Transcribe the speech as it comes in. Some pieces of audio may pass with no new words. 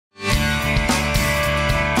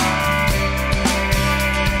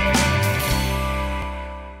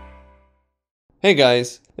Hey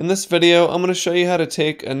guys, in this video I'm going to show you how to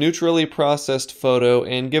take a neutrally processed photo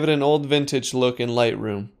and give it an old vintage look in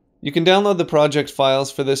Lightroom. You can download the project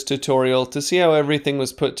files for this tutorial to see how everything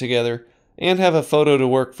was put together and have a photo to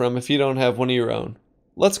work from if you don't have one of your own.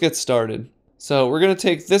 Let's get started. So we're going to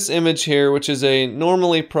take this image here, which is a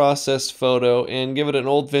normally processed photo, and give it an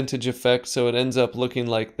old vintage effect so it ends up looking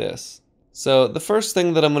like this. So the first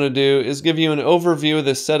thing that I'm going to do is give you an overview of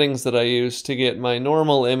the settings that I use to get my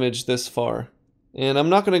normal image this far. And I'm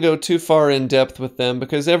not going to go too far in depth with them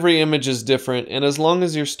because every image is different, and as long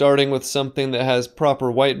as you're starting with something that has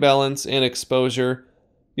proper white balance and exposure,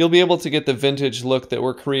 you'll be able to get the vintage look that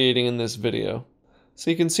we're creating in this video.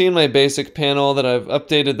 So you can see in my basic panel that I've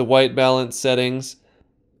updated the white balance settings,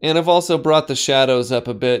 and I've also brought the shadows up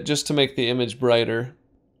a bit just to make the image brighter.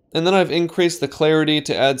 And then I've increased the clarity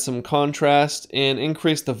to add some contrast and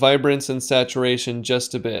increased the vibrance and saturation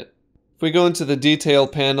just a bit. If we go into the detail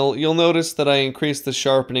panel, you'll notice that I increased the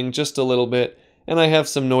sharpening just a little bit, and I have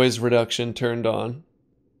some noise reduction turned on.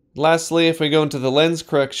 Lastly, if we go into the lens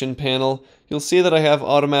correction panel, you'll see that I have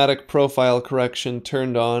automatic profile correction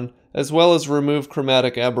turned on, as well as remove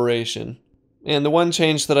chromatic aberration. And the one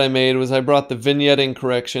change that I made was I brought the vignetting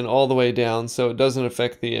correction all the way down so it doesn't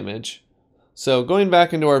affect the image. So going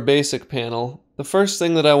back into our basic panel, the first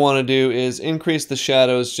thing that I want to do is increase the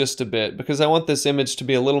shadows just a bit because I want this image to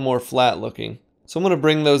be a little more flat looking. So I'm going to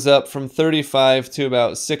bring those up from 35 to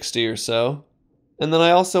about 60 or so. And then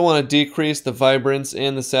I also want to decrease the vibrance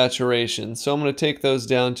and the saturation, so I'm going to take those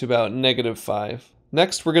down to about -5.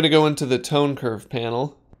 Next we're going to go into the tone curve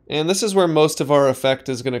panel, and this is where most of our effect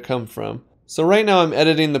is going to come from. So right now I'm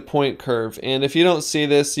editing the point curve, and if you don't see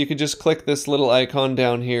this, you can just click this little icon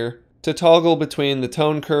down here to toggle between the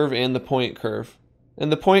tone curve and the point curve.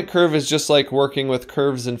 And the point curve is just like working with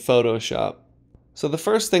curves in Photoshop. So the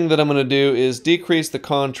first thing that I'm going to do is decrease the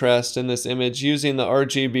contrast in this image using the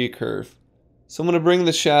RGB curve. So I'm going to bring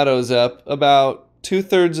the shadows up about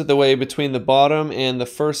 2/3 of the way between the bottom and the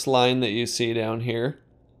first line that you see down here.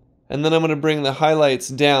 And then I'm going to bring the highlights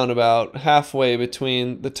down about halfway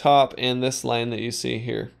between the top and this line that you see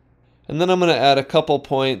here. And then I'm going to add a couple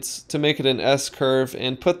points to make it an S curve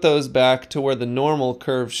and put those back to where the normal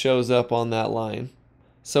curve shows up on that line.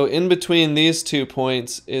 So in between these 2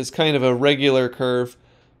 points is kind of a regular curve,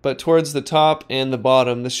 but towards the top and the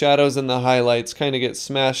bottom, the shadows and the highlights kind of get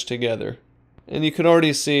smashed together. And you can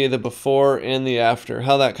already see the before and the after,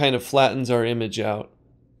 how that kind of flattens our image out.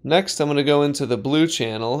 Next I'm going to go into the blue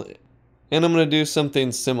channel, and I'm going to do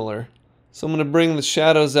something similar. So I'm going to bring the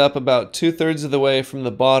shadows up about 2/3 of the way from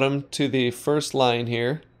the bottom to the first line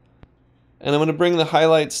here. And I'm going to bring the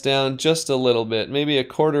highlights down just a little bit, maybe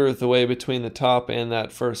 1/4 of the way between the top and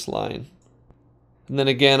that first line. And then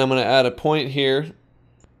again I'm going to add a point here,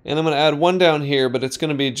 and I'm going to add one down here, but it's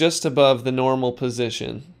going to be just above the normal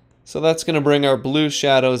position. So that's going to bring our blue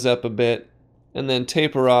shadows up a bit, and then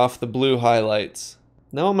taper off the blue highlights.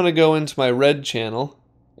 Now I'm going to go into my red channel,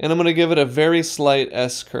 and I'm going to give it a very slight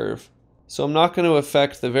S curve. So I'm not going to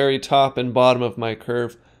affect the very top and bottom of my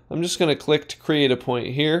curve. I'm just going to click to create a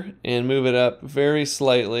point here and move it up very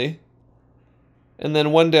slightly. And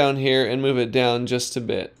then one down here and move it down just a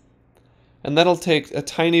bit. And that'll take a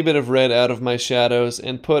tiny bit of red out of my shadows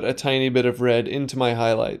and put a tiny bit of red into my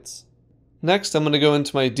highlights. Next I'm going to go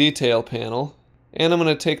into my detail panel, and I'm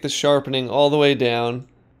going to take the sharpening all the way down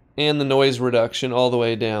and the noise reduction all the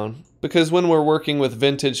way down. Because when we're working with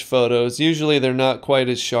vintage photos, usually they're not quite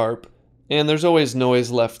as sharp, and there's always noise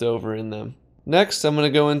left over in them. Next I'm going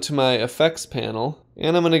to go into my effects panel,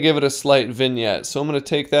 and I'm going to give it a slight vignette. So I'm going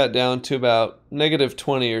to take that down to about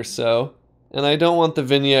 -20 or so. And I don't want the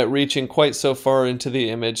vignette reaching quite so far into the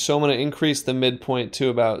image, so I'm going to increase the midpoint to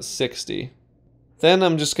about 60. Then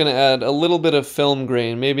I'm just going to add a little bit of film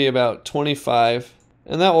grain, maybe about 25,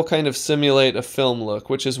 and that will kind of simulate a film look,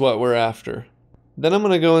 which is what we're after. Then I'm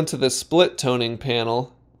going to go into the split toning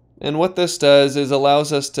panel, and what this does is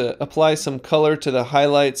allows us to apply some color to the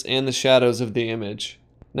highlights and the shadows of the image.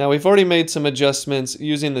 Now we've already made some adjustments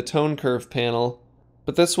using the tone curve panel,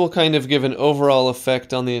 but this will kind of give an overall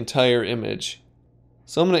effect on the entire image.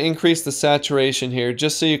 So I'm going to increase the saturation here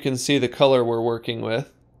just so you can see the color we're working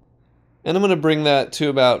with. And I'm going to bring that to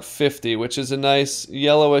about 50, which is a nice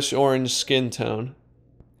yellowish orange skin tone.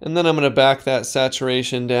 And then I'm going to back that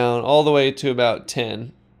saturation down all the way to about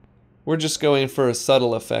 10. We're just going for a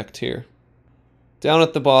subtle effect here. Down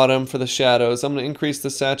at the bottom for the shadows, I'm going to increase the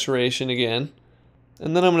saturation again.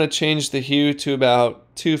 And then I'm going to change the hue to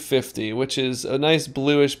about 250, which is a nice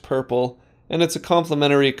bluish purple, and it's a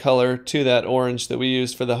complementary color to that orange that we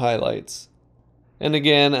used for the highlights. And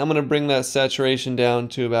again, I'm going to bring that saturation down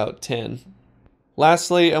to about 10.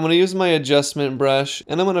 Lastly, I'm going to use my adjustment brush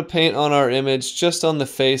and I'm going to paint on our image just on the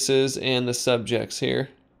faces and the subjects here.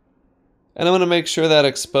 And I'm going to make sure that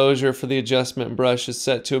exposure for the adjustment brush is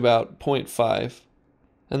set to about 0.5.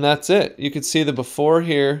 And that's it. You can see the before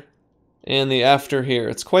here and the after here.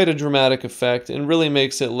 It's quite a dramatic effect and really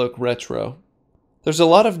makes it look retro. There's a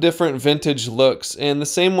lot of different vintage looks, and the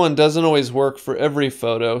same one doesn't always work for every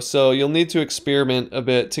photo, so you'll need to experiment a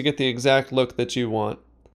bit to get the exact look that you want.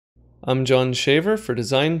 I'm John Shaver for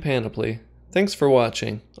Design Panoply. Thanks for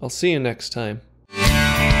watching. I'll see you next time.